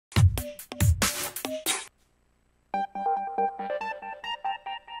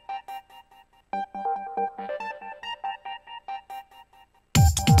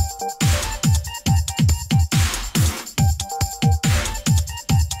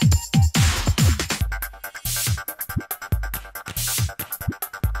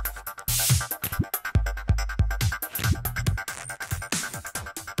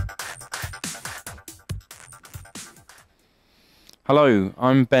Hello,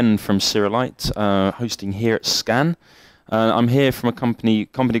 I'm Ben from Cirrolite, hosting here at Scan. I'm here from a company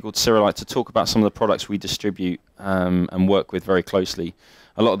called Cirrolite to talk about some of the products we distribute and work with very closely.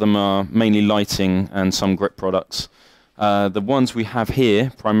 A lot of them are mainly lighting and some grip products. The ones we have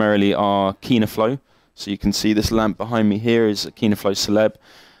here primarily are Kino Flo. So you can see this lamp behind me here is a Kino Flo Celeb,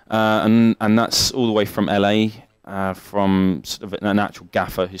 and that's all the way from LA, from sort of an actual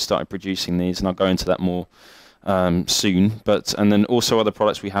gaffer who started producing these, and I'll go into that more soon. And then also other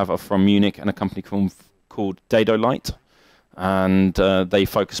products we have are from Munich and a company called DEDOLIGHT, and they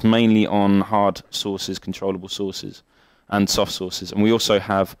focus mainly on hard sources, controllable sources, and soft sources. And we also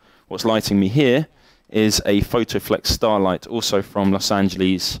have, what's lighting me here is a Photoflex Starlight, also from Los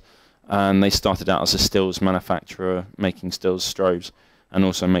Angeles, and they started out as a stills manufacturer, making stills strobes, and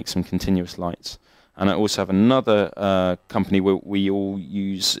also make some continuous lights. And I also have another company which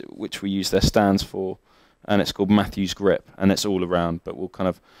we use their stands for, and it's called Matthew's Grip, and it's all around, but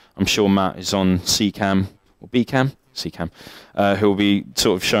I'm sure Matt is on C-Cam, or B-Cam? C-Cam, who will be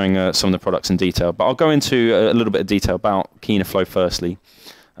sort of showing some of the products in detail. But I'll go into a little bit of detail about Kino Flo firstly.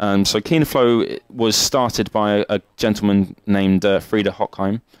 So Kino Flo was started by a gentleman named Frieder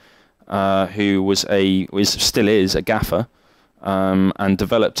Hockheim, who still is a gaffer, and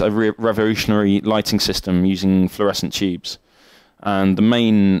developed a revolutionary lighting system using fluorescent tubes. And the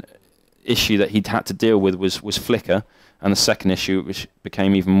main issue that he'd had to deal with was flicker, and the second issue, which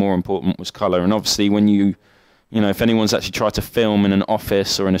became even more important, was color. And obviously when if anyone's actually tried to film in an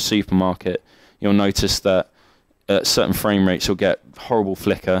office or in a supermarket, you'll notice that at certain frame rates you'll get horrible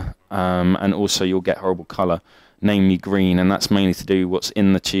flicker, and also you'll get horrible color, namely green, and that's mainly to do what's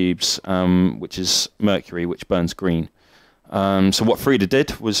in the tubes, which is mercury, which burns green. So what Frieder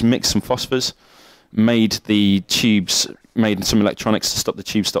did was mix some phosphors, made some electronics to stop the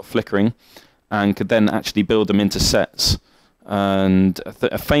tubes stop flickering, and could then actually build them into sets. And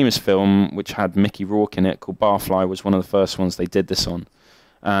a famous film which had Mickey Rourke in it called Barfly was one of the first ones they did this on.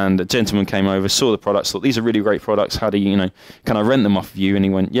 And a gentleman came over, saw the products, thought these are really great products, how do you, can I rent them off of you? And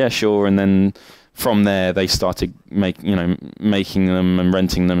he went, yeah, sure. And then from there they started making them and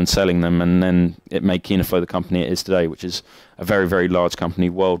renting them and selling them, and then it made Kino Flo the company it is today, which is a very, very large company,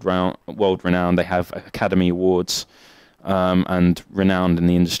 world renowned. They have Academy Awards, and renowned in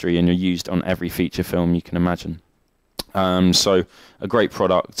the industry, and you're used on every feature film you can imagine. So a great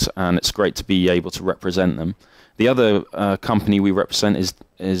product, and it's great to be able to represent them. The other company we represent is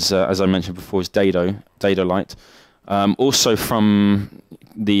as I mentioned before, is DEDOLIGHT. Also from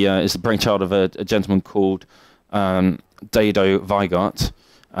is the brainchild of a gentleman called Dado Weigart,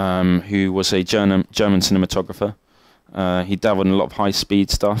 who was a German cinematographer. He dabbled in a lot of high-speed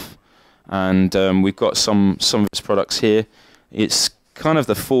stuff, and we've got some of his products here. It's kind of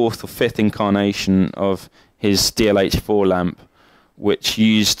the fourth or fifth incarnation of his DLH4 lamp, which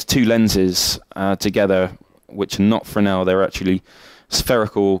used two lenses together, which are not Fresnel, they're actually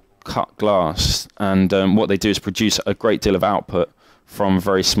spherical cut glass, and what they do is produce a great deal of output from a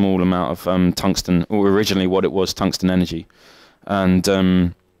very small amount of tungsten, or originally what it was, tungsten energy.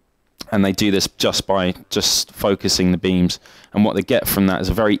 And they do this just by focusing the beams, and what they get from that is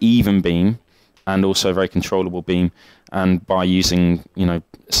a very even beam and also a very controllable beam. And by using,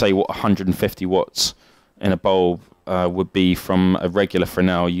 say what 150 watts in a bulb would be from a regular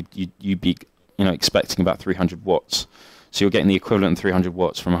Fresnel, you'd be expecting about 300 watts. So you're getting the equivalent of 300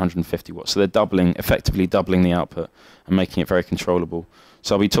 watts from 150 watts. So they're effectively doubling the output and making it very controllable.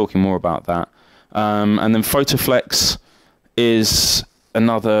 So I'll be talking more about that. And then Photoflex is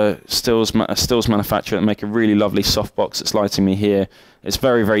another stills manufacturer that make a really lovely softbox that's lighting me here. It's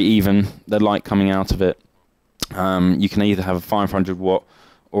very, very even, the light coming out of it. You can either have a 500 watt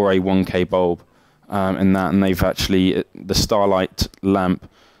or a 1K bulb in that, and they've actually, the Starlight lamp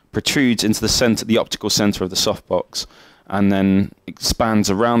protrudes into the center, the optical center of the softbox, and then expands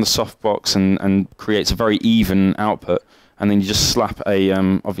around the softbox and creates a very even output. And then you just slap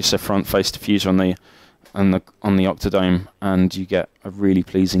obviously a front face diffuser on the octadome, and you get a really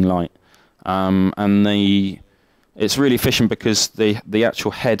pleasing light. It's really efficient because the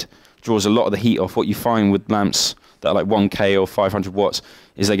actual head draws a lot of the heat off. What you find with lamps that are like 1K or 500 watts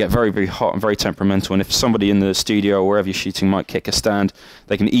is they get very, very hot and very temperamental. And if somebody in the studio or wherever you're shooting might kick a stand,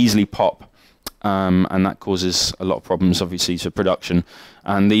 they can easily pop. And that causes a lot of problems, obviously, to production.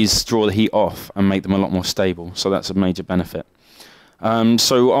 And these draw the heat off and make them a lot more stable. So that's a major benefit.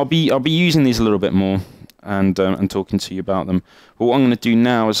 So I'll be using these a little bit more and talking to you about them. But what I'm going to do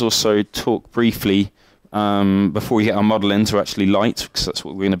now is also talk briefly before we get our model into actually light, because that's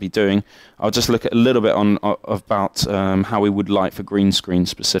what we're going to be doing. I'll just look at a little bit about how we would light for green screen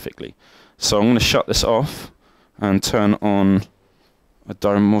specifically. So I'm going to shut this off and turn on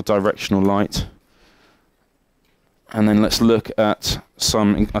a more directional light, and then let's look at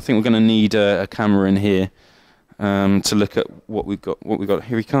some. I think we're going to need a camera in here to look at what we've got.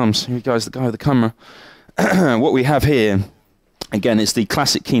 Here he comes. Here he goes, the guy with the camera. What we have here, again, is the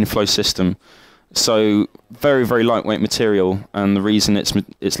classic Kino Flo system. So very, very lightweight material, and the reason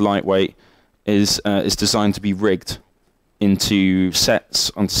it's lightweight is designed to be rigged into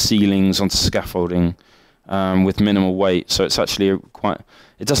sets, onto ceilings, onto scaffolding. With minimal weight, so it's actually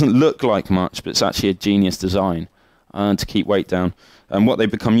it doesn't look like much, but it's actually a genius design to keep weight down. And what they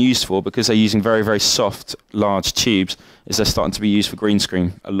become used for, because they're using very, very soft, large tubes, is they're starting to be used for green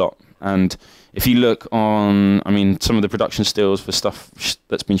screen a lot. And if you look on, I mean, some of the production stills for stuff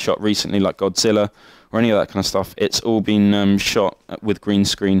that's been shot recently, like Godzilla or any of that kind of stuff, it's all been shot with green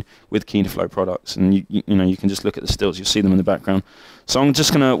screen with Kino Flo products. And you know, you can just look at the stills, you'll see them in the background. So I'm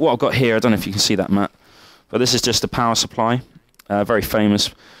just gonna, what I've got here, I don't know if you can see that, Matt. But this is just a power supply, very famous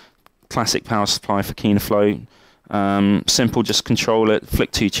classic power supply for Kino Flo. Simple, just control it,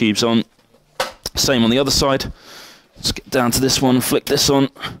 flick 2 tubes on. Same on the other side. Let's get down to this one, flick this on.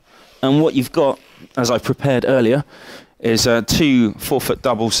 And what you've got, as I prepared earlier, is 2 4-foot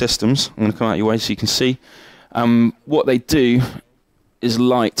double systems. I'm going to come out your way so you can see. What they do is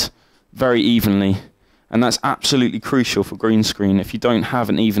light very evenly. And that's absolutely crucial for green screen. If you don't have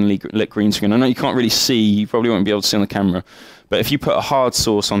an evenly lit green screen, I know you can't really see, you probably won't be able to see on the camera, but if you put a hard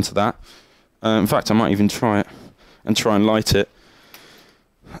source onto that, in fact I might even try it and try and light it,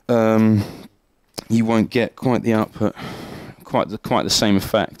 you won't get quite the output, quite the same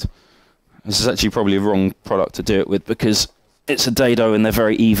effect. This is actually probably a wrong product to do it with because it's a dado and they're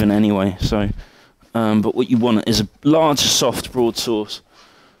very even anyway. So, but what you want is a large, soft, broad source.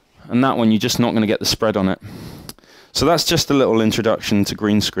 And that one, you're just not going to get the spread on it. So that's just a little introduction to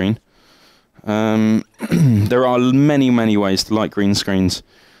green screen. There are many, many ways to light green screens,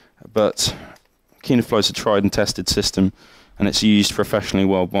 but Kino Flo is a tried and tested system, and it's used professionally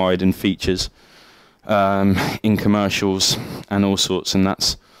worldwide in features, in commercials, and all sorts. And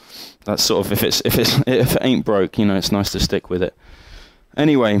that's sort of, if it ain't broke, you know, it's nice to stick with it.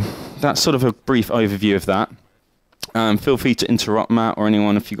 Anyway, that's sort of a brief overview of that. Feel free to interrupt Matt or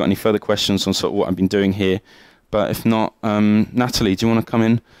anyone if you've got any further questions on sort of what I've been doing here. But if not, Natalie, do you want to come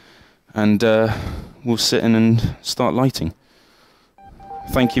in and we'll sit in and start lighting?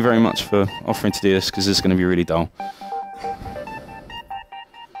 Thank you very much for offering to do this, because this is going to be really dull.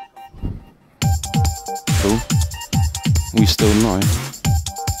 Cool. We still live.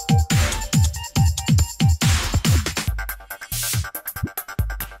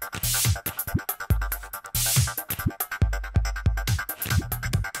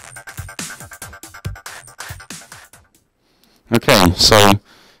 Okay, so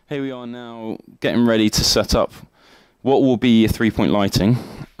here we are now getting ready to set up what will be a 3-point lighting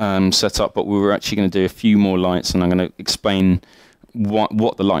setup, but we were actually going to do a few more lights, and I'm going to explain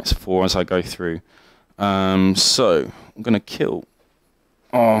what the lights are for as I go through. So I'm going to kill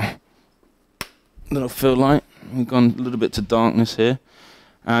our little fill light. We've gone a little bit to darkness here.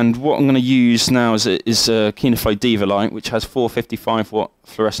 And what I'm going to use now is a Kino Flo DEDOLIGHT, which has 455 watt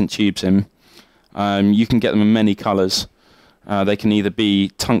fluorescent tubes in. You can get them in many colours. They can either be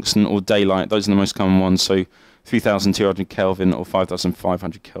tungsten or daylight. Those are the most common ones. So 3200 Kelvin or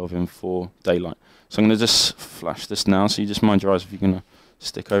 5500 Kelvin for daylight. So I'm going to just flash this now. So you just mind your eyes if you're going to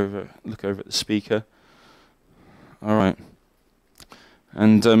look over at the speaker. All right.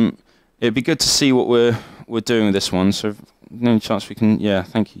 And it'd be good to see what we're doing with this one. So no chance we can. Yeah,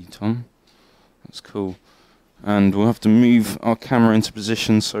 thank you, Tom. That's cool. And we'll have to move our camera into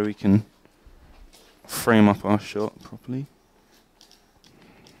position so we can frame up our shot properly.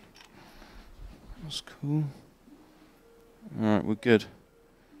 That's cool. Alright, we're good.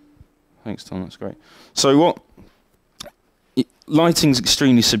 Thanks, Tom, that's great. So lighting's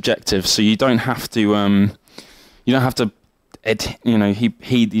extremely subjective, so you don't have to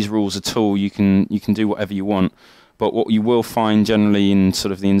heed these rules at all. You can do whatever you want. But what you will find generally in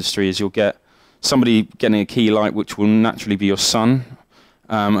sort of the industry is you'll get somebody getting a key light which will naturally be your sun,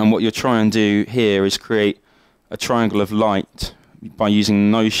 And what you're trying to do here is create a triangle of light by using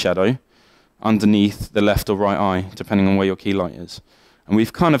nose shadow underneath the left or right eye, depending on where your key light is. And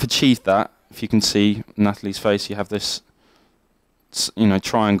we've kind of achieved that. If you can see Natalie's face, you have this, you know,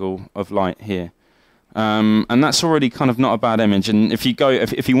 triangle of light here. And that's already kind of not a bad image. And if you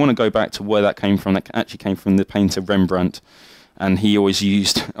want to go back to where that came from, that actually came from the painter Rembrandt. And he always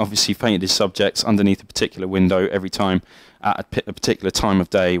obviously painted his subjects underneath a particular window every time at a particular time of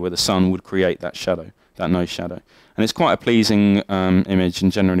day where the sun would create that shadow, that nose shadow. And it's quite a pleasing image,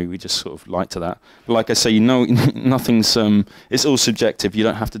 and generally we just sort of like to that. But like I say, you know, nothing's, it's all subjective. You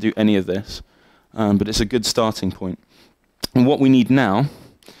don't have to do any of this, but it's a good starting point. And what we need now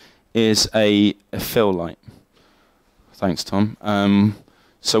is a fill light. Thanks, Tom.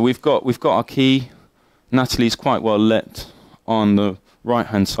 So we've got our key. Natalie's quite well lit on the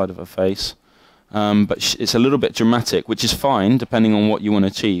right-hand side of her face, but it's a little bit dramatic, which is fine depending on what you want to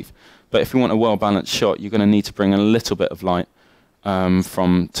achieve. But if you want a well-balanced shot, you're going to need to bring a little bit of light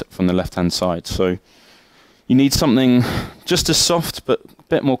from the left-hand side. So you need something just as soft but a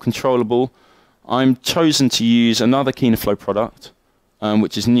bit more controllable. I'm chosen to use another Kino Flo product,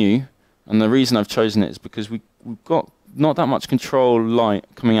 which is new, and the reason I've chosen it is because we've got not that much control light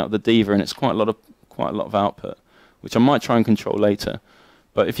coming out of the Diva, and it's quite a lot of output, which I might try and control later.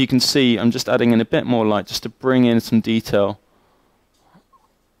 But if you can see, I'm just adding in a bit more light just to bring in some detail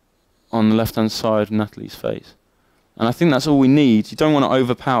on the left-hand side of Natalie's face. And I think that's all we need. You don't want to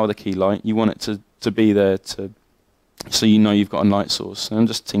overpower the key light. You want it to be there so you know you've got a light source. So I'm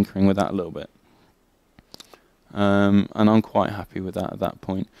just tinkering with that a little bit. And I'm quite happy with that at that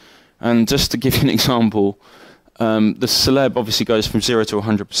point. And just to give you an example, the celeb obviously goes from 0 to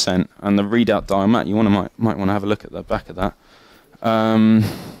 100%, and the readout dial, Matt, you might want to have a look at the back of that.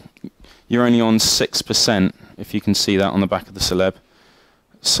 You're only on 6%, if you can see that on the back of the celeb.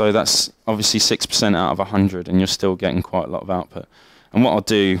 So that's obviously 6% out of 100, and you're still getting quite a lot of output. And what I'll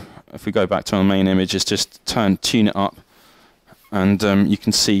do, if we go back to our main image, is just tune it up, and you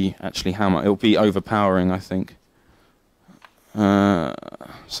can see actually how much it'll be overpowering, I think. So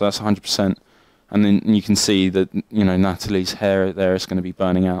that's 100%, and then you can see that, you know, Natalie's hair there is going to be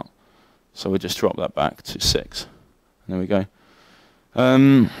burning out. So we'll just drop that back to 6. There we go.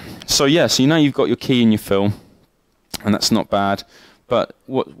 So yeah, so you know you've got your key and your fill, and that's not bad. But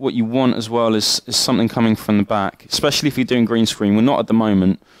what you want as well is something coming from the back, especially if you're doing green screen. We're not at the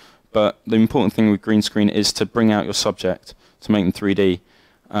moment, but the important thing with green screen is to bring out your subject, to make them 3D.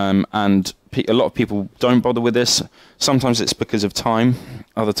 And a lot of people don't bother with this. Sometimes it's because of time,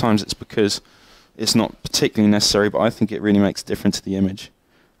 other times it's because it's not particularly necessary, but I think it really makes a difference to the image.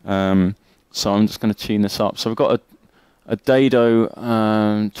 So I'm just going to tune this up. So we've got a Dedo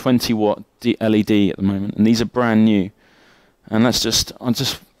 20-watt LED at the moment, and these are brand new. And I'll just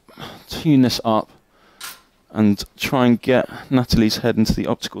tune this up and try and get Natalie's head into the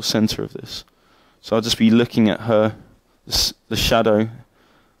optical center of this. So I'll just be looking at her, the shadow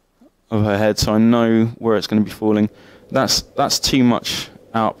of her head, so I know where it's going to be falling. That's too much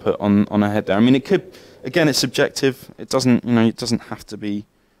output on her head there. I mean, it could, again, it's subjective. It doesn't, you know, it doesn't have to be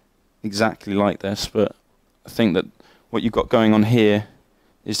exactly like this, but I think that what you've got going on here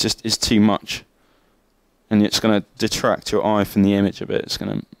is too much. And it's going to detract your eye from the image a bit. It's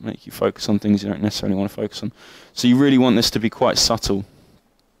going to make you focus on things you don't necessarily want to focus on. So you really want this to be quite subtle.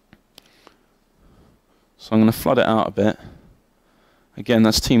 So I'm going to flood it out a bit. Again,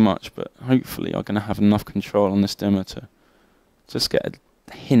 that's too much, but hopefully I'm going to have enough control on this dimmer to just get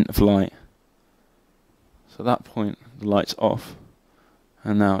a hint of light. So at that point, the light's off,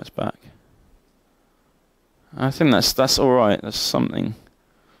 and now it's back. I think that's all right. That's something.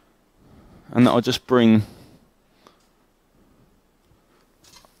 And that'll just bring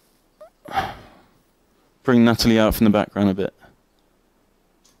Natalie out from the background a bit.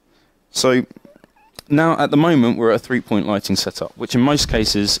 So now at the moment we're at a 3-point lighting setup, which in most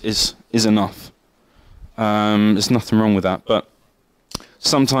cases is enough. There's nothing wrong with that, but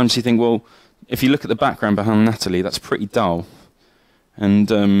sometimes you think, well, if you look at the background behind Natalie, that's pretty dull.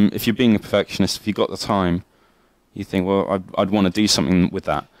 And if you're being a perfectionist, if you've got the time, you think, well, I'd want to do something with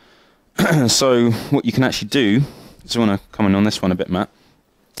that. So what you can actually do, so I want to comment on this one a bit, Matt.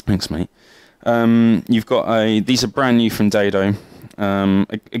 Thanks, mate. You've got these are brand new from Dedo.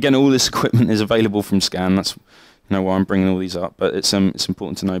 Again, all this equipment is available from Scan. That's why I'm bringing all these up, but it's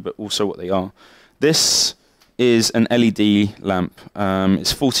important to know, but also what they are. This is an LED lamp.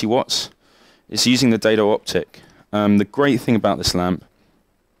 It's 40 watts. It's using the Dedo optic. The great thing about this lamp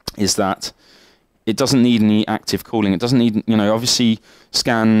is that it doesn't need any active cooling. It doesn't need, you know, obviously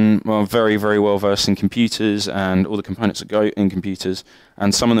Scan are very, very well versed in computers and all the components that go in computers,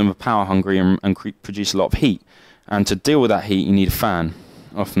 and some of them are power hungry and produce a lot of heat. And to deal with that heat, you need a fan,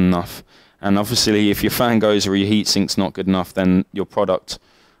 often enough. And obviously, if your fan goes or your heat sink's not good enough, then your product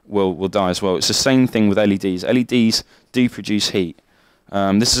will die as well. It's the same thing with LEDs. LEDs do produce heat.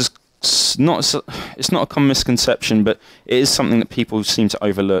 This is it's not a common misconception, but it is something that people seem to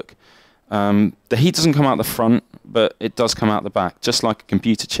overlook. The heat doesn't come out the front, but it does come out the back, just like a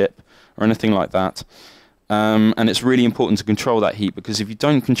computer chip or anything like that. And it's really important to control that heat, because if you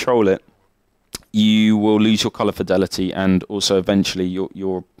don't control it, you will lose your color fidelity, and also eventually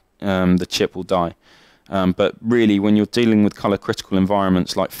the chip will die. But really, when you're dealing with color critical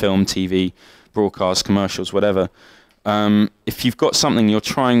environments like film, TV, broadcast, commercials, whatever, if you've got something you're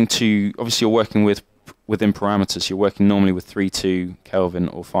trying to, obviously you're working within parameters, you're working normally with 3.2 Kelvin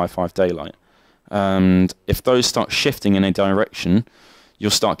or 5.5 daylight. And if those start shifting in a direction,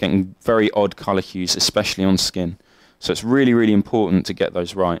 you'll start getting very odd color hues, especially on skin. So it's really, really important to get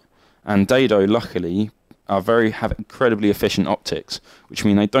those right. And Dedo, luckily, have incredibly efficient optics, which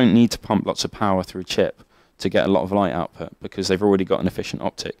mean they don't need to pump lots of power through a chip to get a lot of light output, because they've already got an efficient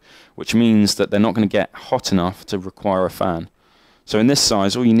optic, which means that they're not going to get hot enough to require a fan. So in this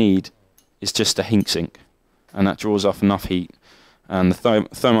size, all you need is just a heat sink, and that draws off enough heat, and the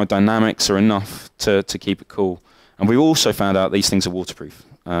thermodynamics are enough to keep it cool. And we've also found out these things are waterproof,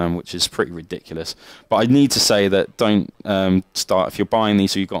 which is pretty ridiculous. But I need to say that don't start, if you're buying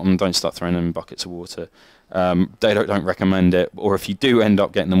these or you've got them, don't start throwing them in buckets of water. They don't recommend it, or if you do end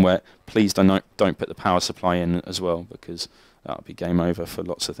up getting them wet, please don't put the power supply in as well, because that'll be game over for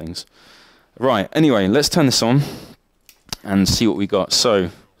lots of things. Right, anyway, let's turn this on and see what we got. So,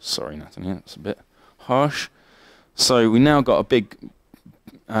 sorry Nathan, yeah, it's a bit harsh. So we now got a big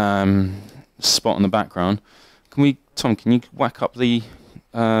spot on the background. Tom, can you whack up the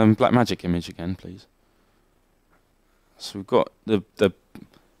Blackmagic image again, please? So we've got the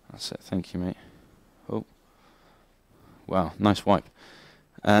that's it, thank you mate. Oh, wow, nice wipe.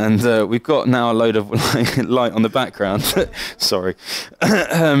 And we've got now a load of light on the background. Sorry.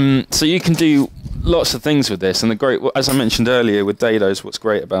 So you can do lots of things with this, and as I mentioned earlier with Dedos, what's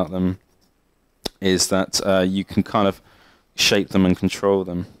great about them is that you can kind of shape them and control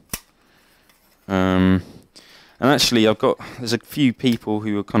them. And actually, there's a few people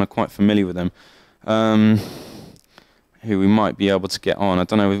who are kind of quite familiar with them, who we might be able to get on. I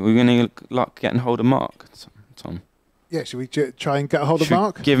don't know, we're going to luck getting hold of Mark, Tom. Yeah, should we try and get a hold of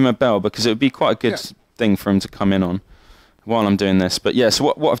Mark? Give him a bell, because it would be quite a good thing for him to come in on while I'm doing this. But yeah,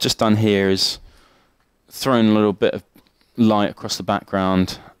 so what I've just done here is thrown a little bit of light across the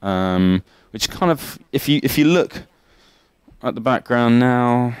background, which kind of, if you look at the background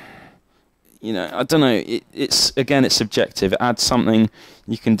now, you know, I don't know, it's subjective. It adds something.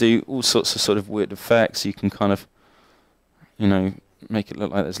 You can do all sorts of sort of weird effects. You can kind of, you know, make it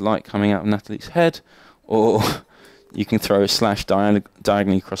look like there's light coming out of Natalie's head, or you can throw a slash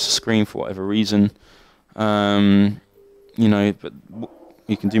diagonally across the screen for whatever reason. You know, but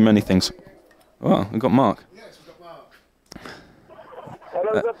you can do many things. Oh, we've got Mark. Yes, we've got Mark.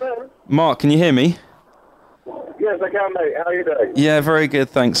 Hello, is that Ben? Mark, can you hear me? Yes, I can, mate. How are you doing? Yeah, very good,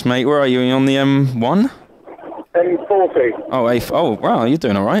 thanks, mate. Where are you? Are you on the M1? M40. Oh, wow, you're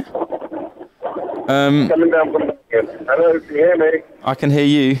doing all right. Coming down from Hello, can you hear me? I can hear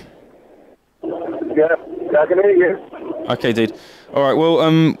you. Yeah, I can hear you. Okay, dude. All right, well,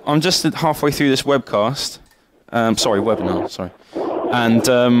 I'm just halfway through this webcast. Sorry, webinar, sorry. And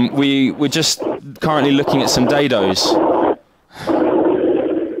we're just currently looking at some Dedos.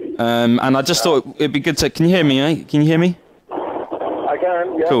 And I just thought it'd be good to... Can you hear me, mate? Can you hear me? I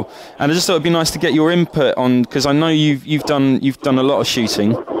can, yeah. Cool. And I just thought it'd be nice to get your input on, because I know you've done a lot of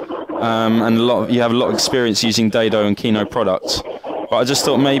shooting, and you have a lot of experience using Dedo and Kino products. But I just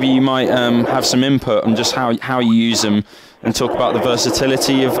thought maybe you might have some input on just how you use them, and talk about the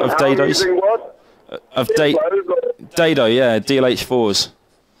versatility of Dedos. Using what? Of Dedo, yeah, DLH4s.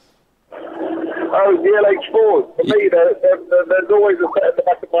 Oh, DLH4s. For me, there's always a set at the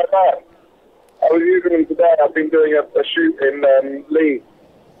back of my bag. I was using them today. I've been doing a shoot in Leeds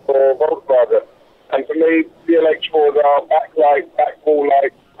for Volkswagen. And for me, DLH4s are backlight, backball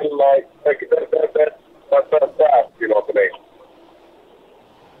light, full light. They're my first class, you know what I mean?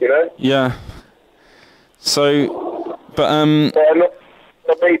 You know? Yeah. So, but for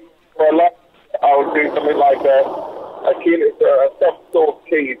me, I would do something like a soft source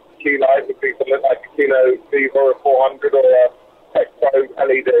key light would be something like a Kino Viva or a 400 or a Expo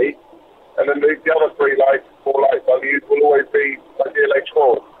LED, and then the other three lights, four lights I'll use will always be my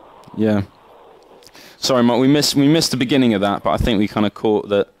DLH4. Yeah. Sorry, Mark, we missed the beginning of that, but I think we kind of caught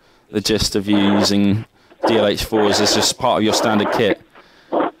the gist of you using DLH4s as just part of your standard kit.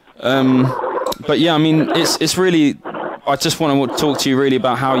 But yeah, I mean, it's really. I just want to talk to you really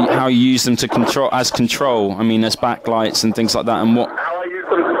about how you use them to control I mean, as backlights and things like that, and what. How I use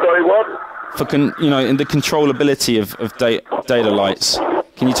them to sorry what? For in the controllability of data lights.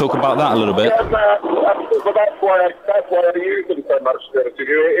 Can you talk about that a little bit? Yeah, but that's why I use them so much. To be honest with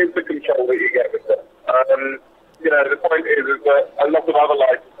you, it is the control that you get with them. You know, the point is that a lot of other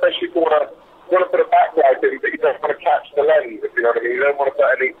lights, especially if you want to put a backlight in, but you don't want to catch the lens. If you know what I mean, you don't want to put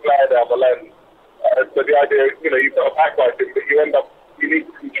any glare down the lens. So the idea is, you know, you put a backlight in, but you need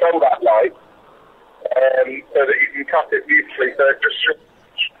to control that light so that you can cut it beautifully, so it just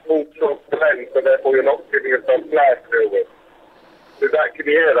falls towards the lens, so therefore you're not giving yourself glare to deal with. Can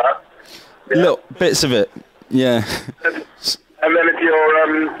you hear that? Yeah. Little bits of it, yeah. And then if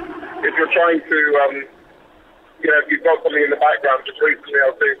you're trying to, you know, if you've got something in the background, just recently I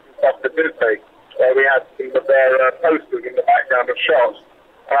was doing some stuff for Disney, where we had some of their posters in the background of shots.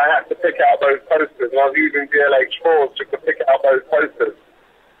 And I had to pick out those posters, and I was using DLH4s just to pick out those posters.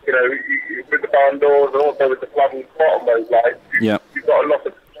 You know, with the barn doors and also with the plug and spot on those lights, you've got a lot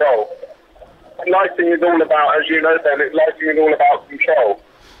of control. And lighting is all about, as you know, Ben, lighting is all about control.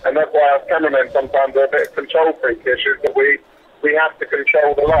 And that's why us cameramen sometimes are a bit control freakish, is that we have to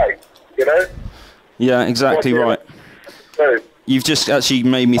control the light, you know? Yeah, exactly right. So, you've just actually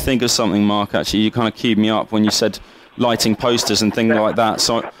made me think of something, Mark, actually. You kind of queued me up when you said lighting posters and things like that.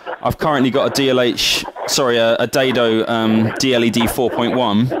 So I've currently got a a Dado DLED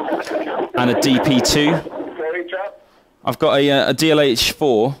 4.1 and a DP2. I've got a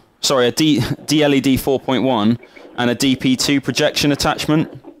DLH4, sorry, a DLED 4.1 and a DP2 projection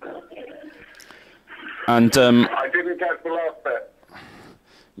attachment. And I didn't catch the last bit.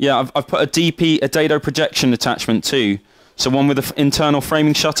 Yeah, I've put a Dado projection attachment too. So one with the internal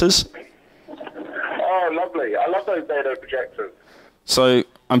framing shutters. Oh, lovely. I love those Dado projectors. So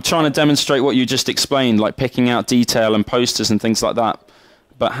I'm trying to demonstrate what you just explained, like picking out detail and posters and things like that.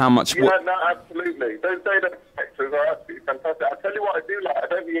 But how much... Yeah, no, absolutely. Those Dado projectors are absolutely fantastic. I'll tell you what I do like.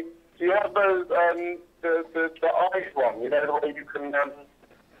 Do you have those, the eyes one? You know, the way you can...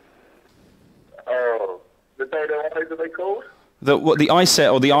 the Dado eyes, are they called? The eye set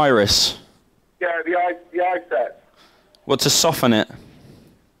or the iris? Yeah, the eye set. What, to soften it?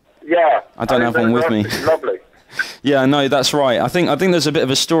 Yeah. I don't have one with me. Lovely. Yeah, no, that's right. I think there's a bit of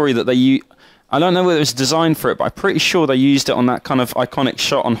a story that they use. I don't know whether it was designed for it, but I'm pretty sure they used it on that kind of iconic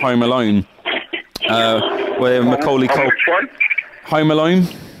shot on Home Alone, where Macaulay Culkin. Home Alone.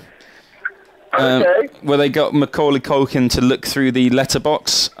 Okay. Where they got Macaulay Culkin to look through the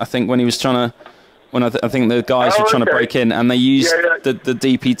letterbox. I think when he was trying to. When I think the guys were trying to break in, and they used the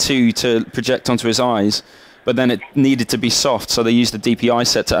DP2 to project onto his eyes, but then it needed to be soft, so they used the DPI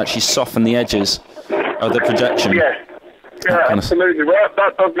set to actually soften the edges of the projection. Yeah, absolutely. Well,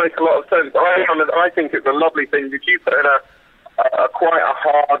 that does make a lot of sense. I think it's a lovely thing. If you put in a quite a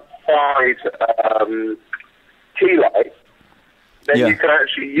hard side key light, then you can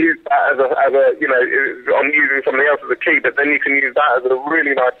actually use that as a you know, I'm using something else as a key, but then you can use that as a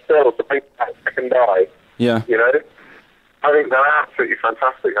really nice fill to make that second eye. Yeah. You know? I think they're absolutely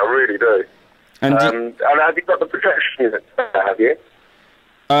fantastic, I really do. And have you got the projection unit there, have you?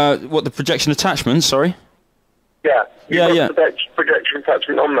 What, the projection attachment, sorry? Yeah. You've got the projection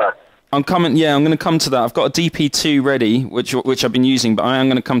attachment on there. I'm going to come to that. I've got a DP2 ready, which I've been using, but I am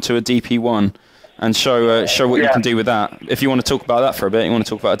going to come to a DP1. And show what you can do with that. If you want to talk about that for a bit, you want to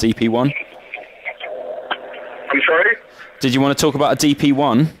talk about a DP1? I'm sorry? Did you want to talk about a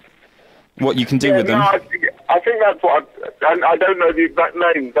DP1? What you can do with them? I think that's what I don't know the exact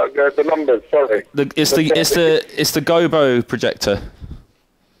names, the numbers, sorry. It's the Gobo projector.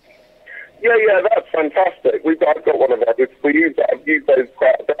 Yeah, that's fantastic. I've got one of those. I've used those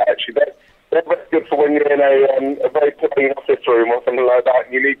quite a bit, actually. They're very good for when you're in a very plain office room or something like that,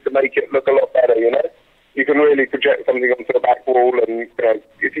 and you need to make it look a lot better, you know? You can really project something onto the back wall, and you know,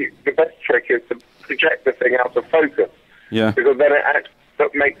 the best trick is to project the thing out of focus. Yeah. Because then it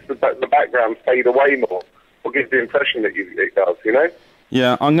actually makes the background fade away more, or gives the impression that it does, you know?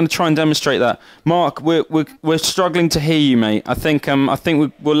 Yeah, I'm going to try and demonstrate that. Mark, we're struggling to hear you, mate. I think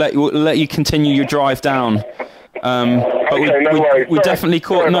we'll let you continue your drive down. But we definitely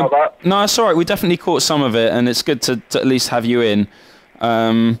caught no, it's all right. We definitely caught some of it, and it's good to at least have you in.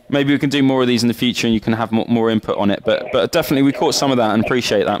 Maybe we can do more of these in the future, and you can have more input on it. But definitely, we caught some of that, and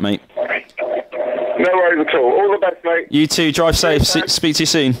appreciate that, mate. No worries at all. All the best, mate. You too. Drive safe. Speak to you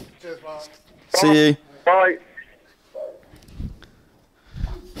soon. Cheers, Mark. See you. Bye.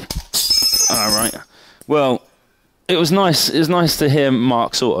 All right. Well, it was nice. It was nice to hear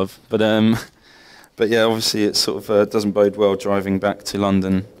Mark, sort of, but yeah, obviously it sort of doesn't bode well driving back to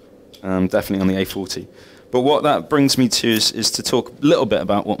London, definitely on the A40. But what that brings me to is to talk a little bit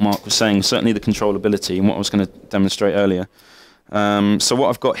about what Mark was saying, certainly the controllability and what I was going to demonstrate earlier. So what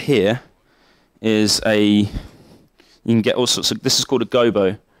I've got here is you can get all sorts of, this is called a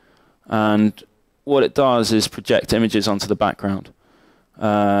gobo, and what it does is project images onto the background.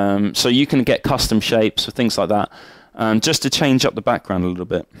 So you can get custom shapes or things like that, just to change up the background a little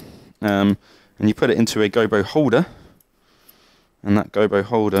bit. And you put it into a gobo holder, and that gobo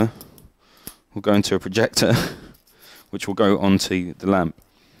holder will go into a projector, which will go onto the lamp.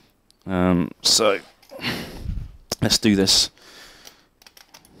 So let's do this.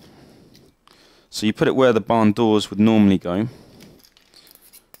 So you put it where the barn doors would normally go,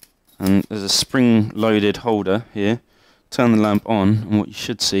 and there's a spring-loaded holder here. Turn the lamp on, and what you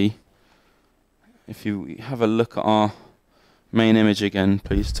should see, if you have a look at our main image again,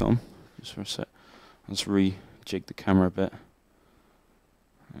 please, Tom, just for a sec. I'll just rejig the camera a bit.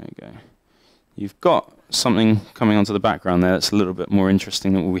 There you go. You've got something coming onto the background there that's a little bit more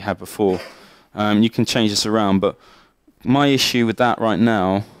interesting than what we had before. You can change this around, but my issue with that right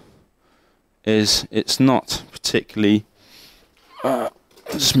now is it's not particularly... I'll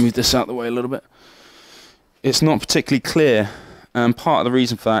just move this out of the way a little bit. It's not particularly clear, and part of the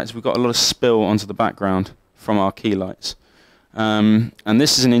reason for that is we've got a lot of spill onto the background from our key lights. And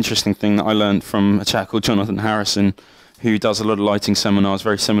this is an interesting thing that I learned from a chap called Jonathan Harrison, who does a lot of lighting seminars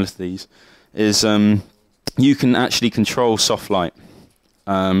very similar to these, is you can actually control soft light.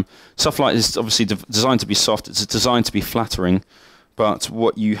 Soft light is obviously designed to be soft, it's designed to be flattering, but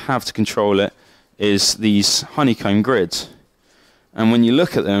what you have to control it is these honeycomb grids. And when you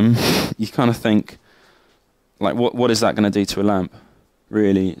look at them, you kind of think, like, what is that going to do to a lamp?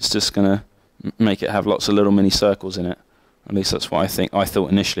 Really, it's just going to make it have lots of little mini circles in it. At least that's what I thought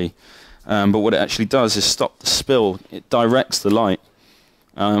initially. But what it actually does is stop the spill. It directs the light,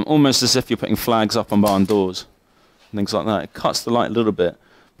 almost as if you're putting flags up on barn doors, things like that. It cuts the light a little bit.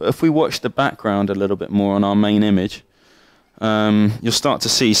 But if we watch the background a little bit more on our main image, you'll start to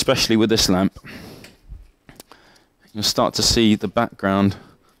see, especially with this lamp, you'll start to see the background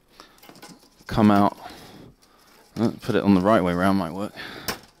come out. Put it on the right way around might work.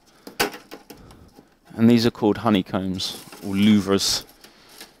 And these are called honeycombs, or louvres.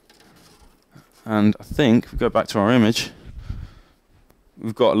 And I think, if we go back to our image,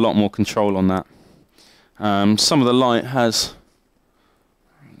 we've got a lot more control on that. Some of the light has...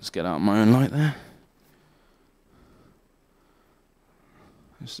 Let's get out my own light there.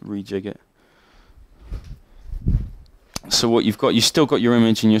 Just rejig it. So what you've got, you've still got your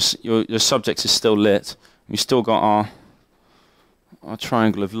image, and your subject is still lit. We've still got our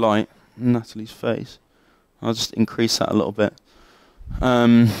triangle of light, Natalie's face. I'll just increase that a little bit,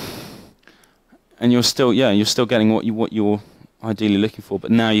 and you're still getting what you're ideally looking for.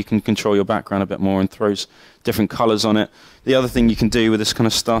 But now you can control your background a bit more and throws different colours on it. The other thing you can do with this kind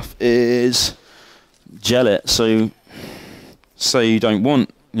of stuff is gel it. So you don't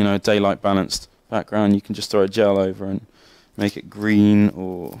want a daylight balanced background, you can just throw a gel over and make it green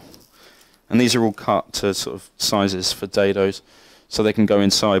and these are all cut to sort of sizes for dados, so they can go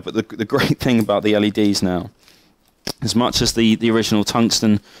inside. But the great thing about the LEDs now, as much as the original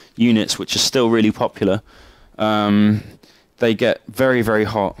tungsten units, which are still really popular, they get very, very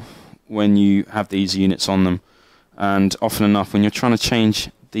hot when you have these units on them. And often enough, when you're trying to change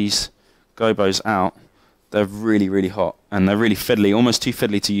these gobos out, they're really, really hot. And they're really fiddly, almost too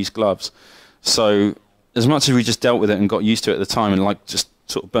fiddly to use gloves. So as much as we just dealt with it and got used to it at the time and like just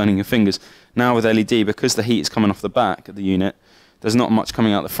sort of burning your fingers, now with LED, because the heat is coming off the back of the unit, there's not much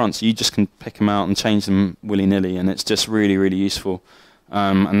coming out the front, so you just can pick them out and change them willy-nilly, and it's just really, really useful.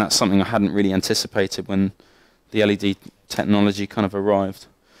 And that's something I hadn't really anticipated when the LED technology kind of arrived.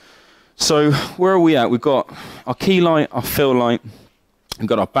 So where are we at? We've got our key light, our fill light, we've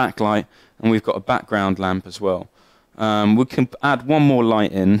got our backlight, and we've got a background lamp as well. We can add one more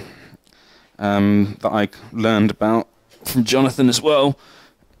light in that I learned about from Jonathan as well.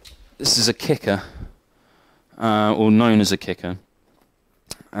 This is a kicker, or known as a kicker,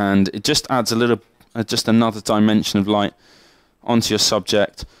 and it just adds a little, just another dimension of light onto your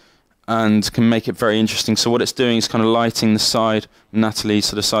subject, and can make it very interesting. So what it's doing is kind of lighting the side, Natalie,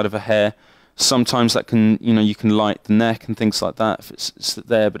 so the side of her hair. Sometimes that can, you can light the neck and things like that if it's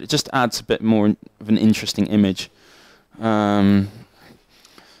there, but it just adds a bit more of an interesting image. And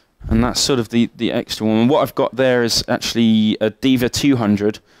that's sort of the extra one. And what I've got there is actually a Diva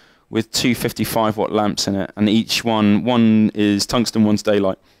 200 with two 55-watt lamps in it, and each one is tungsten, one's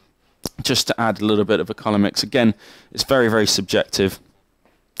daylight. just to add a little bit of a colour mix. Again, it's very, very subjective.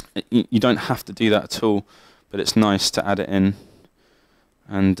 You don't have to do that at all, but it's nice to add it in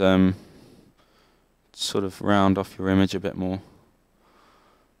and sort of round off your image a bit more.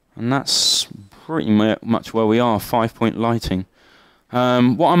 And that's pretty much where we are, 5-point lighting.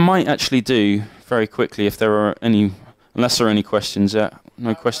 What I might actually do very quickly, if there are any, unless there are any questions yet.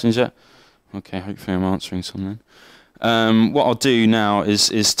 No questions yet? Okay, hopefully I'm answering something. What I'll do now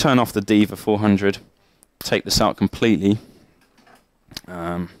is turn off the Diva 400, take this out completely.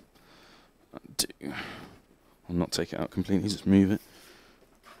 I'll not take it out completely, just move it.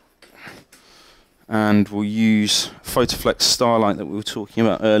 And we'll use Photoflex Starlight that we were talking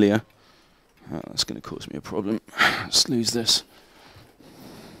about earlier. That's going to cause me a problem. Let's lose this.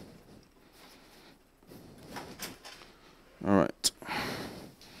 Alright.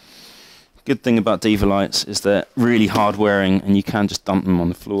 Good thing about Diva lights is they're really hard wearing and you can just dump them on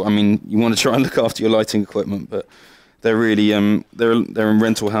the floor. I mean, you want to try and look after your lighting equipment, but they're really they're in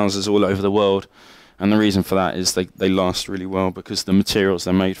rental houses all over the world, and the reason for that is they last really well because the materials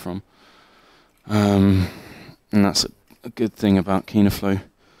they're made from. And that's a good thing about Kino Flo.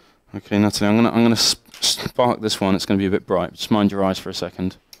 Okay, Natalie, I'm gonna spark this one. It's gonna be a bit bright. Just mind your eyes for a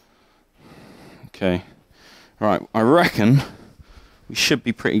second. Okay. Right, I reckon we should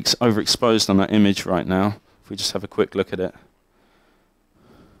be pretty overexposed on that image right now. If we just have a quick look at it.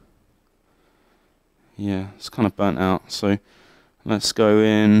 Yeah, it's kind of burnt out. So let's go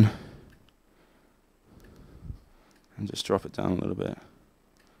in and just drop it down a little bit.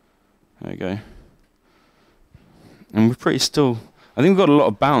 There we go. And we're pretty still. I think we've got a lot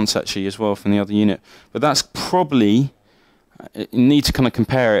of bounce actually as well from the other unit. But that's probably, you need to kind of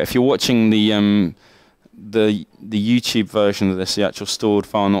compare it. If you're watching the YouTube version of this, the actual stored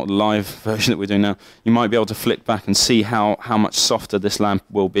file, not the live version that we're doing now, you might be able to flick back and see how much softer this lamp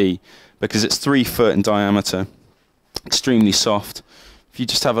will be, because it's 3 foot in diameter, extremely soft. If you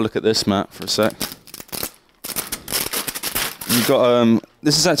just have a look at this, Matt, for a sec. You've got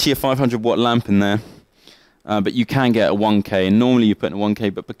this is actually a 500 watt lamp in there, but you can get a 1K, and normally you put in a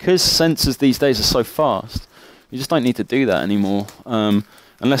 1K, but because sensors these days are so fast, you just don't need to do that anymore.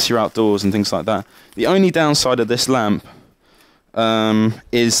 Unless you're outdoors and things like that. The only downside of this lamp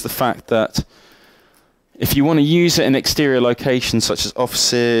is the fact that if you want to use it in exterior locations such as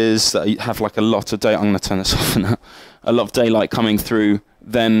offices that have like a lot of daylight, I'm going to turn this off now, a lot of daylight coming through,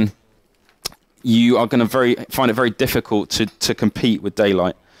 then you are going to find it very difficult to compete with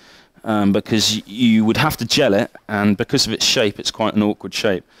daylight because you would have to gel it, and because of its shape, it's quite an awkward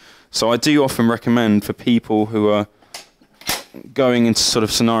shape. So I do often recommend for people who are going into sort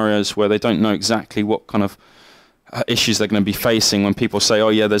of scenarios where they don't know exactly what kind of issues they're going to be facing, when people say, oh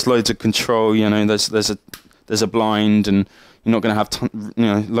yeah, there's loads of control, you know, there's a blind and you're not going to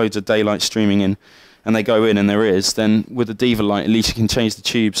have loads of daylight streaming in, and they go in and there is, then with the Diva light at least you can change the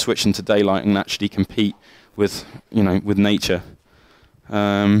tube, switch into daylight and actually compete with, you know, with nature.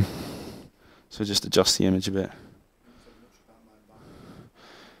 So just adjust the image a bit.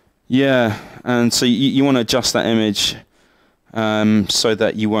 Yeah, and so you want to adjust that image so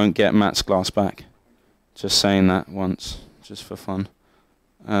that you won't get Matt's glass back. Just saying that once, just for fun.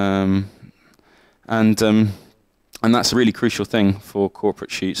 And that's a really crucial thing for corporate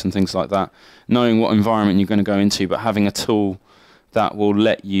shoots and things like that. Knowing what environment you're going to go into, but having a tool that will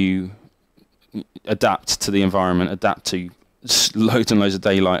let you adapt to the environment, adapt to loads and loads of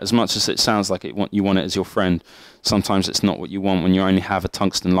daylight. As much as it sounds like you want it as your friend, sometimes it's not what you want when you only have a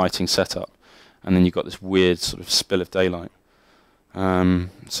tungsten lighting setup, and then you've got this weird sort of spill of daylight.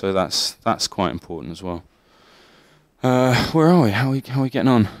 So that's quite important as well. Where are we? How are we getting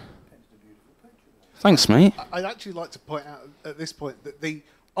on? Thanks, mate. I'd actually like to point out at this point that the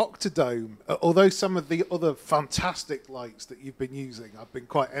Octodome, although some of the other fantastic lights that you've been using, I've been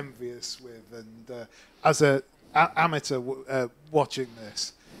quite envious with, and as a amateur watching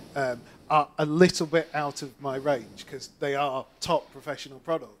this, are a little bit out of my range because they are top professional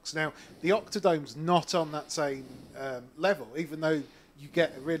products. Now, the Octodome's not on that same level, even though you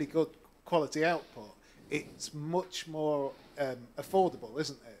get a really good quality output. It's much more affordable,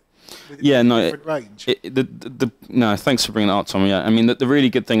 isn't it? Yeah, no, different range. No, thanks for bringing that up, Tom. Yeah, I mean, the really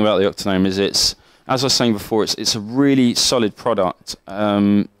good thing about the Octodome is it's, as I was saying before, it's a really solid product.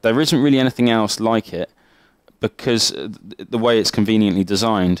 There isn't really anything else like it because the way it's conveniently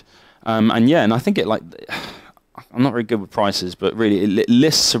designed. And I think it, like, I'm not very good with prices, but really it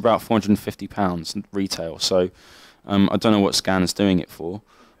lists about £450 retail. So I don't know what Scan is doing it for,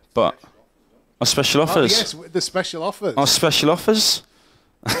 but our special offers. Oh, yes, the special offers. Our special offers.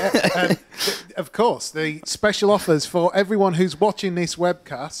 Yeah, of course, the special offers for everyone who's watching this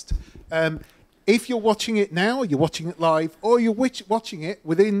webcast. If you're watching it now, you're watching it live, or you're watching it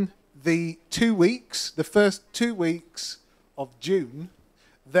within the 2 weeks, the first 2 weeks of June,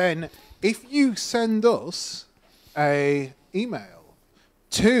 then if you send us a email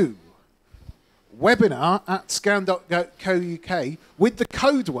to webinar@scan.co.uk with the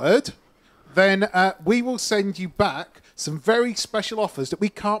code word, then we will send you back some very special offers that we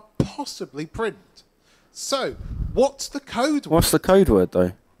can't possibly print. So, what's the code word? What's the code word,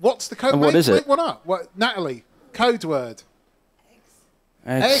 though? What's the code? And what is it? Make one up. Natalie, code word.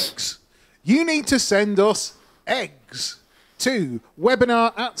 Eggs. Eggs. You need to send us eggs to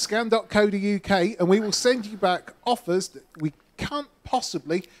webinar@scan.co.uk, and we will send you back offers that we can't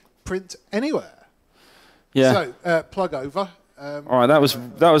possibly print anywhere. Yeah. So, plug over. All right, that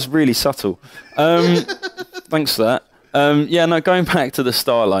was really subtle. Thanks for that. Yeah, no, going back to the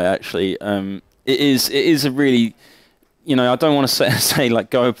Starlight, actually, it is a really, you know, I don't want to say like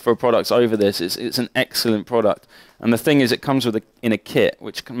go for products over this. It's an excellent product, and the thing is, it comes in a kit,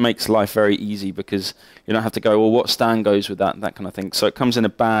 which makes life very easy because you don't have to go, well, what stand goes with that kind of thing. So it comes in a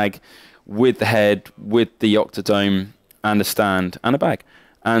bag with the head, with the Octodome, and a stand and a bag.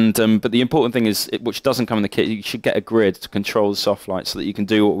 And but the important thing is, which doesn't come in the kit, you should get a grid to control the soft light so that you can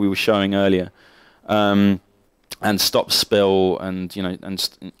do what we were showing earlier, and stop spill, and you know,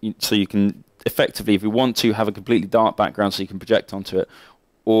 so you can effectively, if you want to, have a completely dark background so you can project onto it.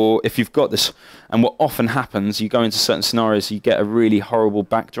 Or if you've got this, and what often happens, you go into certain scenarios, you get a really horrible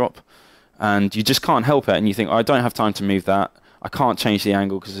backdrop, and you just can't help it, and you think, oh, I don't have time to move that. I can't change the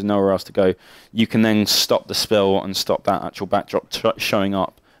angle because there's nowhere else to go. You can then stop the spill and stop that actual backdrop showing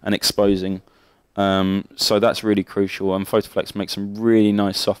up and exposing. So that's really crucial. And Photoflex makes some really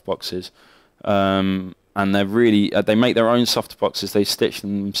nice softboxes. And they're really, they make their own softboxes. They stitch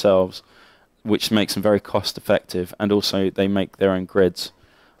them themselves, which makes them very cost effective. And also they make their own grids,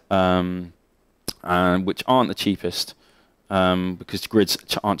 which aren't the cheapest, because grids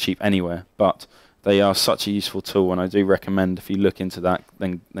aren't cheap anywhere. But they are such a useful tool, and I do recommend, if you look into that,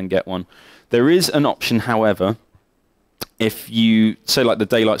 then get one. There is an option, however, if you, say like the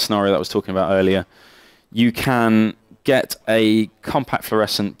daylight scenario that I was talking about earlier, you can get a compact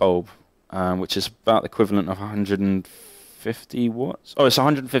fluorescent bulb, which is about the equivalent of 150 watts. Oh, it's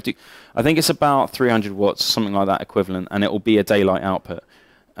 150. I think it's about 300 watts, something like that equivalent, and it will be a daylight output.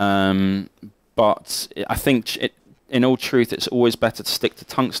 But I think, in all truth, it's always better to stick to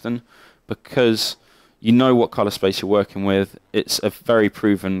tungsten, because you know what color space you're working with. It's a very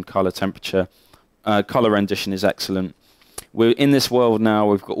proven color temperature. Color rendition is excellent. We're in this world now,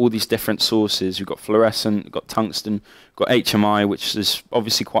 we've got all these different sources. We've got fluorescent, we've got tungsten, we've got HMI, which is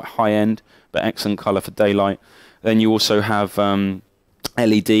obviously quite high-end, but excellent color for daylight. Then you also have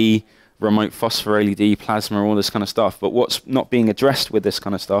LED, remote phosphor LED, plasma, all this kind of stuff. But what's not being addressed with this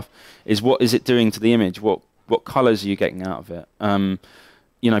kind of stuff is, what is it doing to the image? What colors are you getting out of it?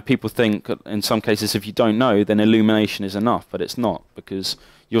 You know, people think in some cases, if you don't know, then illumination is enough, but it's not, because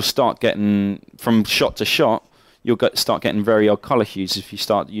you'll start getting, from shot to shot, you'll start getting very odd color hues if you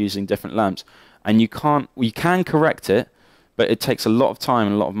start using different lamps. And you can correct it, but it takes a lot of time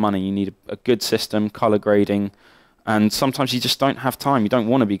and a lot of money. You need a good system, color grading, and sometimes you just don't have time. You don't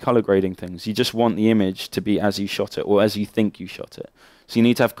want to be color grading things. You just want the image to be as you shot it, or as you think you shot it. So you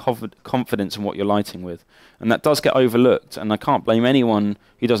need to have confidence in what you're lighting with. And that does get overlooked, and I can't blame anyone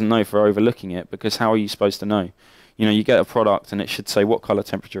who doesn't know for overlooking it, because how are you supposed to know? You know, you get a product and it should say what color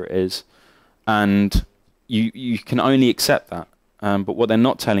temperature it is, and you can only accept that. But what they're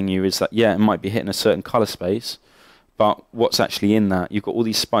not telling you is that, yeah, it might be hitting a certain color space, but what's actually in that? You've got all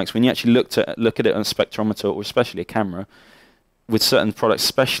these spikes. When you actually look at it on a spectrometer, or especially a camera, with certain products,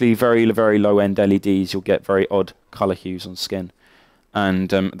 especially very, very low-end LEDs, you'll get very odd color hues on skin. And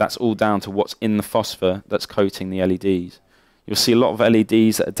that's all down to what's in the phosphor that's coating the LEDs. You'll see a lot of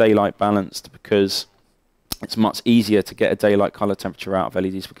LEDs that are daylight balanced, because it's much easier to get a daylight color temperature out of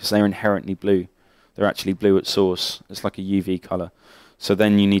LEDs, because they're inherently blue. They're actually blue at source. It's like a UV color. So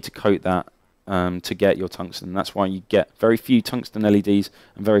then you need to coat that to get your tungsten. That's why you get very few tungsten LEDs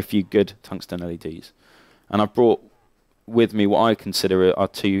and very few good tungsten LEDs. And I brought with me what I consider are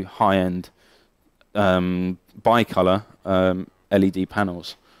two high-end bicolor LED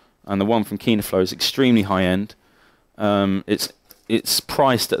panels, and the one from Kino Flo is extremely high-end. It's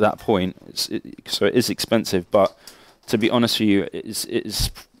priced at that point, so it is expensive. But to be honest with you, it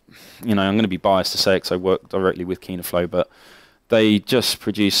is, you know, I'm going to be biased to say it because I work directly with Kino Flo, but they just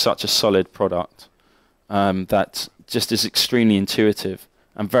produce such a solid product that just is extremely intuitive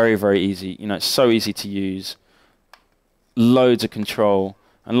and very, very easy. You know, it's so easy to use, loads of control,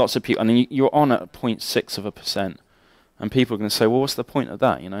 and lots of people. I mean, you're on at 0.6%. And people are going to say, well, what's the point of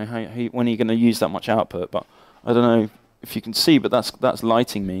that? You know, when are you going to use that much output? But I don't know if you can see, but that's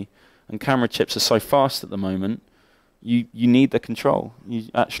lighting me. And camera chips are so fast at the moment, you need the control. You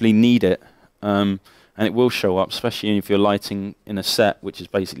actually need it. And it will show up, especially if you're lighting in a set, which is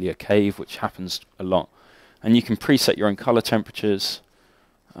basically a cave, which happens a lot. And you can preset your own color temperatures.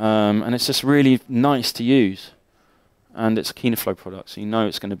 And it's just really nice to use. And it's a Kino Flo product, so you know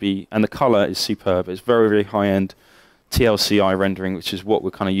it's going to be... And the color is superb. It's very, very high-end TLCI rendering, which is what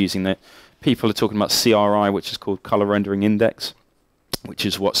we're kind of using there. People are talking about CRI, which is called Color Rendering Index, which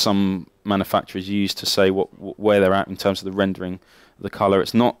is what some manufacturers use to say where they're at in terms of the rendering of the color.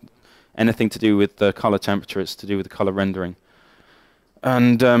 It's not anything to do with the color temperature, it's to do with the color rendering.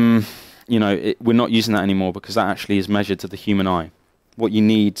 And, you know, we're not using that anymore because that actually is measured to the human eye. What you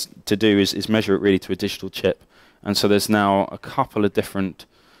need to do is measure it really to a digital chip. And so there's now a couple of different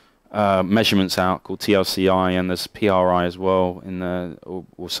measurements out called TLCI, and there's PRI as well,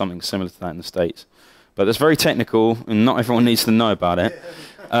 or something similar to that in the States. But it's very technical, and not everyone needs to know about it.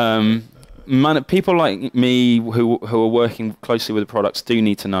 People like me who are working closely with the products do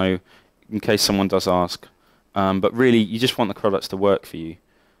need to know, in case someone does ask. But really, you just want the products to work for you,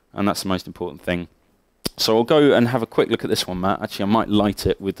 and that's the most important thing. So I'll go and have a quick look at this one, Matt. Actually, I might light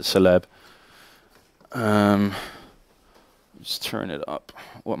it with the Celeb. Just turn it up.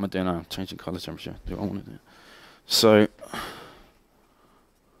 What am I doing now? Changing color temperature. Do I want to do? So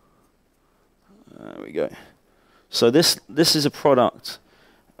there we go. So this is a product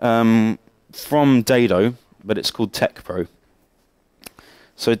from Dedo, but it's called Tech Pro.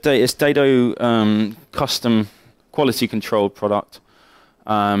 So it's Dedo custom quality controlled product.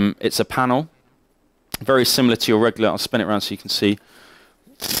 It's a panel, very similar to your regular. I'll spin it around so you can see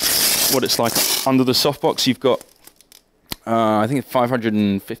what it's like. Under the softbox, you've got I think it's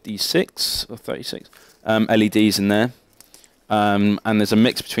 556 or 36 LEDs in there, and there's a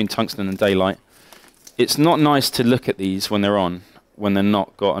mix between tungsten and daylight. It's not nice to look at these when they're on, when they're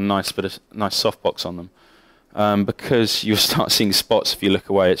not got a nice softbox on them, because you'll start seeing spots if you look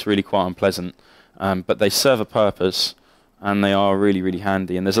away. It's really quite unpleasant, but they serve a purpose, and they are really, really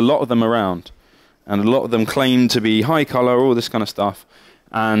handy. And there's a lot of them around, and a lot of them claim to be high color, all this kind of stuff,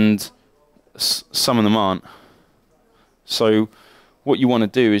 and some of them aren't. So what you want to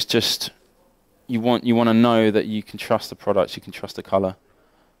do is just you want to know that you can trust the products, you can trust the color.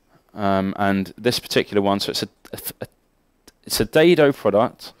 And this particular one, so it's a Dedo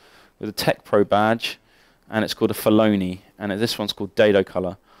product with a Tech Pro badge, and it's called a Feloni, and this one's called Dedo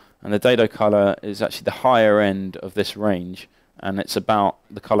Color. And the Dedo Color is actually the higher end of this range, and it's about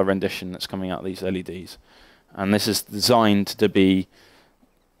the color rendition that's coming out of these LEDs. And this is designed to be,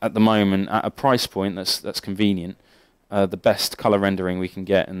 at the moment, at a price point that's convenient, the best color rendering we can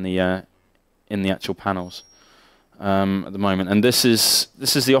get in the actual panels at the moment. And this is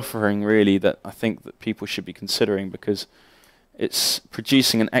the offering really that I think that people should be considering, because it's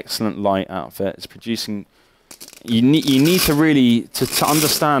producing an excellent light out of it. It's producing. You need to really to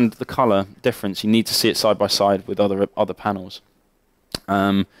understand the color difference. You need to see it side by side with other panels.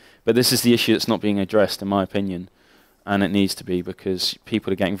 But this is the issue that's not being addressed, in my opinion, and it needs to be, because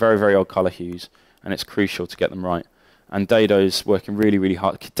people are getting very, very old color hues, and it's crucial to get them right. And Dedo's working really, really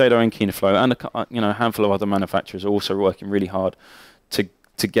hard. Dedo and Kino Flo, and a handful of other manufacturers are also working really hard to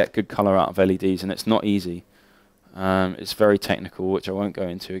get good color out of LEDs, and it's not easy. It's very technical, which I won't go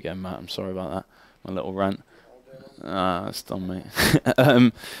into again, Matt. I'm sorry about that. My little rant. That's done, mate.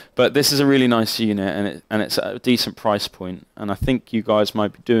 But this is a really nice unit, and it's at a decent price point. And I think you guys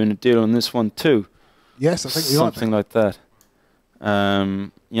might be doing a deal on this one too. Yes, I think we might. Something like that.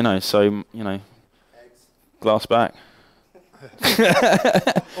 Glass back.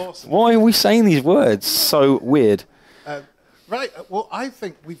 Awesome. Why are we saying these words? So weird. Right. Well, I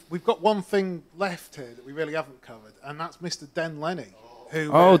think we've got one thing left here that we really haven't covered, and that's Mr. Den Lenny,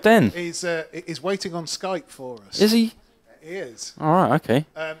 who Den is waiting on Skype for us. Is he? He is. All right. Okay.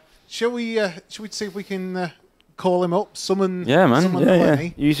 Shall we see if we can call him up? Summon. Yeah, man. Summon Yeah.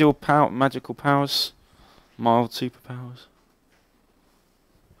 Lenny. Use your magical powers, mild superpowers.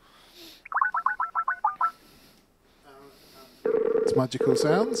 It's magical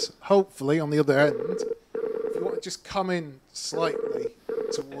sounds. Hopefully, on the other end, if you want to just come in slightly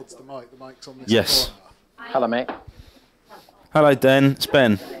towards the mic's on this corner. Hello, mate. Hello, Den. It's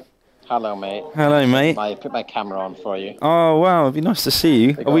Ben. Hello, mate. Hello, mate. I put my camera on for you. Oh, wow. It'd be nice to see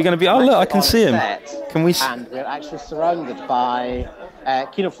you. Are we going to be... Oh, look, I can see him. Can we... And we're actually surrounded by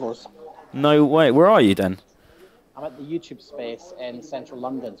Kino Flos. No way. Where are you, Den? I'm at the YouTube space in central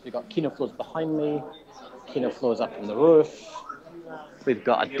London. So we've got Kino Flos behind me, Kino Flos up on the roof. We've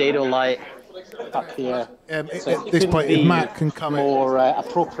got a DEDOLIGHT up here. So At this point, if Matt can come in. more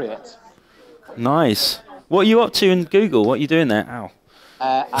appropriate. Nice. What are you up to in Google? What are you doing there? Ow.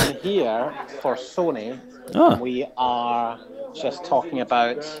 I'm here for Sony. Oh. We are just talking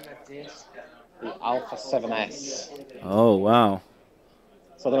about the Alpha 7S. Oh, wow.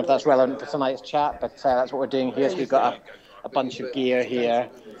 So I don't know if that's relevant for tonight's chat, but that's what we're doing here. So we've got a bunch of gear here,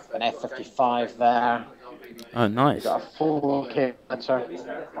 an F55 there. Oh, nice. We've got a 4K monitor.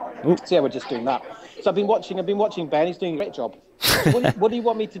 Ooh. So yeah, we're just doing that. So I've been watching Ben. He's doing a great job. So what do you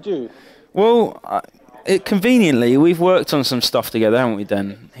want me to do? Well, conveniently, we've worked on some stuff together, haven't we,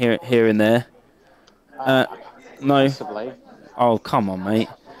 Dan? Here and there. No. Possibly. Oh, come on, mate.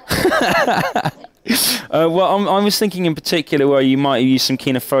 Well, I was thinking in particular where you might use some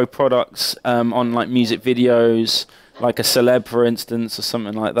Kino Flo products on like music videos, like a celeb, for instance, or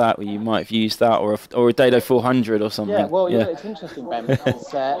something like that, where you might have used that, or a Dedo 400 or something. Yeah, well, you know, it's interesting, Ben.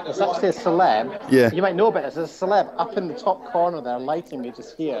 It's actually a celeb. Yeah. You might know about it. There's a celeb up in the top corner there, lighting me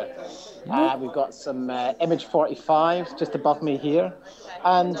just here. We've got some Image 45s just above me here.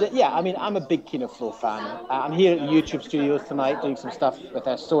 And yeah, I mean, I'm a big Kino Flo fan. I'm here at the YouTube studios tonight doing some stuff with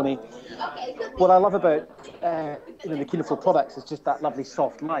Sony. What I love about the Kino Flo products is just that lovely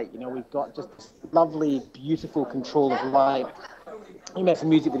soft light. You know, we've got just this lovely, beautiful control of light. You met some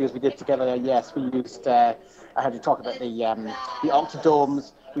music videos we did together. Yes, we used. I heard you talk about the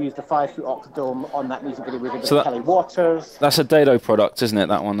octadomes. We used the 5-foot octadome on that music video we did with Kelly Waters. That's a Dedo product, isn't it?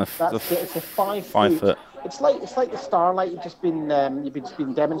 That one. It's a 5-foot. It's like the Starlight you've just been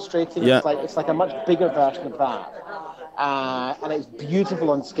demonstrating. Yeah. It's like a much bigger version of that. And it's beautiful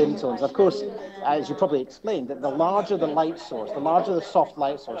on skin tones. Of course, as you probably explained, that the larger the light source, the larger the soft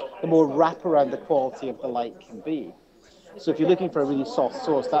light source, the more wraparound the quality of the light can be. So if you're looking for a really soft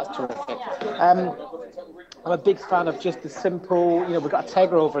source, that's terrific. I'm a big fan of just the simple, we've got a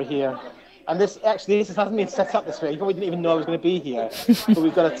Tegra over here. And this hasn't been set up this way. You probably didn't even know I was going to be here. But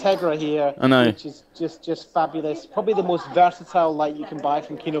we've got a Tegra here, which is just fabulous. Probably the most versatile light you can buy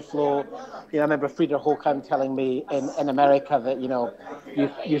from Kino Flo. I remember Frieder Holkheim telling me in America that,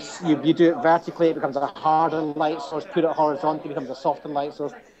 you do it vertically, it becomes a harder light source. Put it horizontally, it becomes a softer light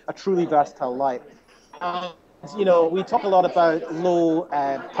source. A truly versatile light. And, we talk a lot about low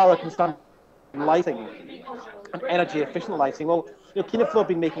power consumption lighting and energy efficient lighting. Well, Kino Flo have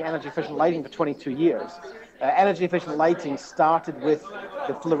been making energy-efficient lighting for 22 years. Energy-efficient lighting started with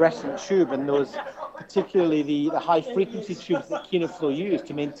the fluorescent tube and those, particularly the high-frequency tubes that Kino Flo used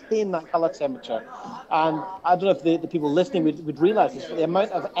to maintain that color temperature. And I don't know if the people listening would realize this, but the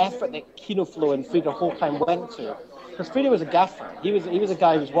amount of effort that Kino Flo and Frieder Holkheim went to, because Frieder was a gaffer. He was a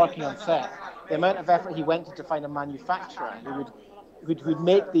guy who was working on set. The amount of effort he went to find a manufacturer who'd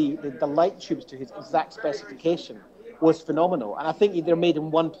make the light tubes to his exact specification was phenomenal. And I think they're made in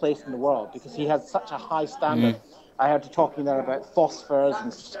one place in the world because he has such a high standard. I heard you talking there about phosphors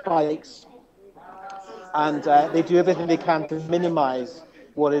and spikes. And they do everything they can to minimize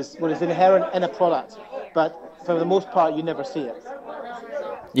what is inherent in a product. But for the most part, you never see it.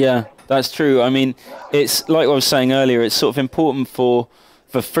 Yeah, that's true. I mean, it's like I was saying earlier, it's sort of important for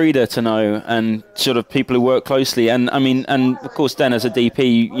Frieder to know and sort of people who work closely. And I mean, and of course, then as a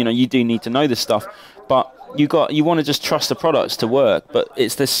DP, you do need to know this stuff. But you want to just trust the products to work, but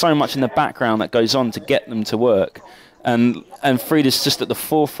there's so much in the background that goes on to get them to work, and Frieder's just at the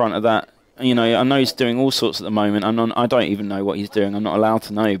forefront of that. I know he's doing all sorts at the moment. I don't even know what he's doing. I'm not allowed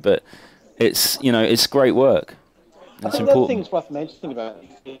to know, but it's it's great work. I think the other thing is worth mentioning about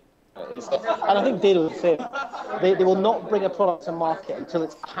it is that, and I think Dedo would say, they will not bring a product to market until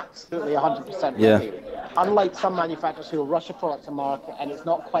it's absolutely 100% ready. Yeah. Unlike some manufacturers who will rush a product to market and it's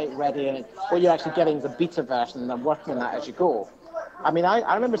not quite ready, and what you're actually getting is a beta version and they're working on that as you go. I mean,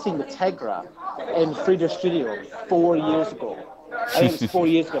 I remember seeing the Tegra in Frieder's studio 4 years ago. I think it was 4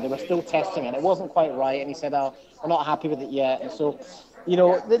 years ago. They were still testing it. And it wasn't quite right, and he said, "Oh, we're not happy with it yet." And so,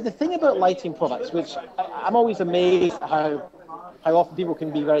 the thing about lighting products, which I'm always amazed how often people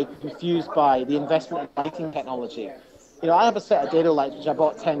can be very confused by the investment in lighting technology. I have a set of Dedo lights which I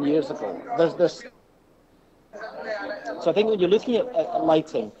bought 10 years ago. So I think when you're looking at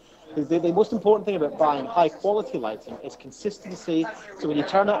lighting, the most important thing about buying high quality lighting is consistency. So when you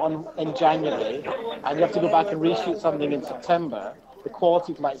turn it on in January and you have to go back and reshoot something in September, the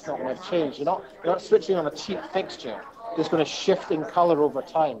quality of light's not going to change. You're not switching on a cheap fixture that's going to shift in color over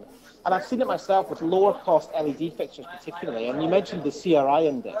time. And I've seen it myself with lower cost LED fixtures particularly. And you mentioned the CRI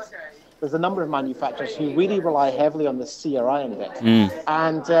index. There's a number of manufacturers who really rely heavily on the CRI index.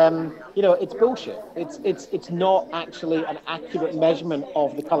 And, it's bullshit. It's not actually an accurate measurement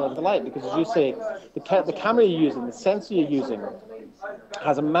of the color of the light because, as you say, the camera you're using, the sensor you're using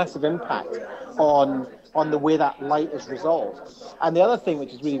has a massive impact on the way that light is resolved. And the other thing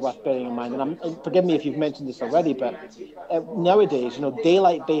which is really worth bearing in mind, and forgive me if you've mentioned this already, but nowadays,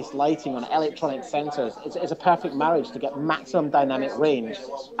 daylight-based lighting on electronic sensors is a perfect marriage to get maximum dynamic range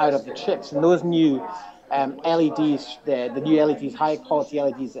out of the chips. And those new LEDs, the new LEDs, high-quality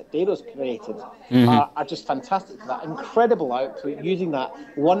LEDs that DEDO's created, are just fantastic for that. Incredible output using that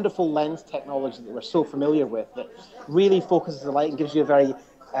wonderful lens technology that we're so familiar with, that really focuses the light and gives you a very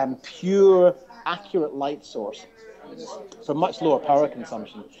pure, accurate light source for much lower power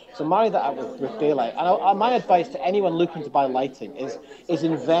consumption. So marry that up with daylight. And my advice to anyone looking to buy lighting is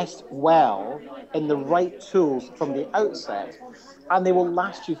invest well in the right tools from the outset, and they will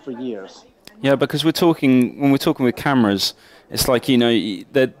last you for years. Yeah, because when we're talking with cameras, it's like,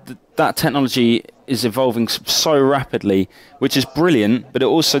 that technology is evolving so rapidly, which is brilliant, but it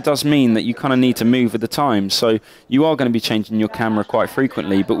also does mean that you kind of need to move with the times. So you are going to be changing your camera quite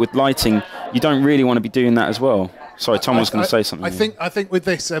frequently, but with lighting, you don't really want to be doing that as well. Sorry, Tom was going to say something. I think with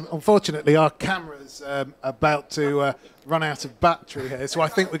this, unfortunately, our camera's about to run out of battery here, so I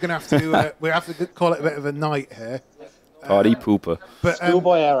think we're going to have to we have to call it a bit of a night here. Party pooper. But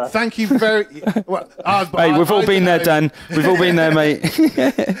Schoolboy error. Thank you very. Well, hey, we've all been there, Dan. We've all been there, mate.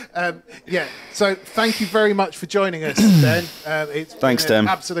 Yeah. So thank you very much for joining us, Dan. Thanks, been an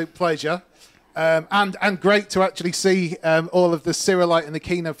absolute pleasure, and great to actually see all of the Cirrolite and the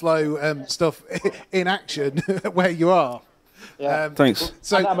Kino Flo stuff in action where you are. Yeah. Thanks.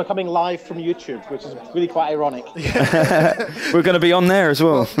 So I'm coming live from YouTube, which is really quite ironic. We're going to be on there as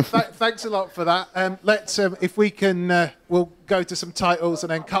well. Thanks a lot for that. Let's, if we can, we'll go to some titles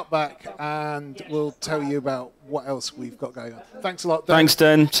and then cut back, and we'll tell you about what else we've got going on. Thanks a lot, Dan. Thanks,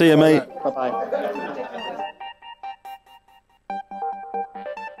 Dan. See you, mate. Bye-bye.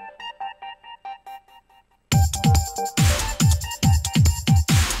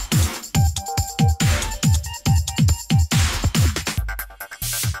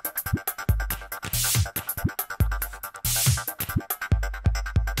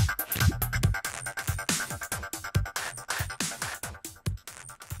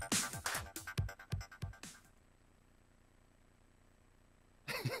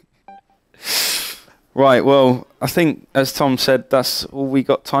 Right, well, I think, as Tom said, that's all we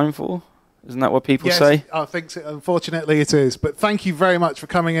got time for. Isn't that what people say? I think so. Unfortunately it is. But thank you very much for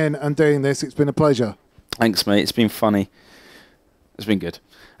coming in and doing this. It's been a pleasure. Thanks, mate. It's been funny. It's been good.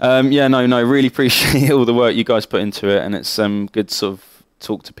 Really appreciate all the work you guys put into it, and it's good to sort of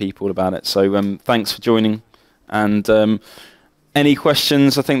talk to people about it. So thanks for joining. And any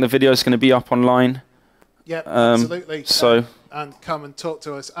questions, I think the video is going to be up online. Yeah, absolutely. And come and talk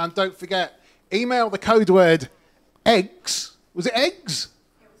to us. And don't forget, email the code word eggs. Was it eggs?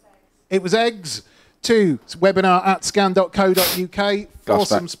 It was eggs to webinar@scan.co.uk for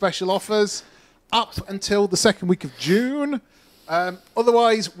some special offers up until the second week of June.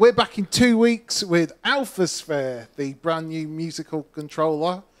 Otherwise, we're back in 2 weeks with AlphaSphere, the brand new musical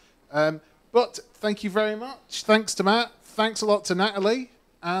controller. But thank you very much. Thanks to Matt. Thanks a lot to Natalie.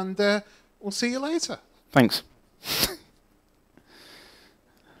 And we'll see you later. Thanks.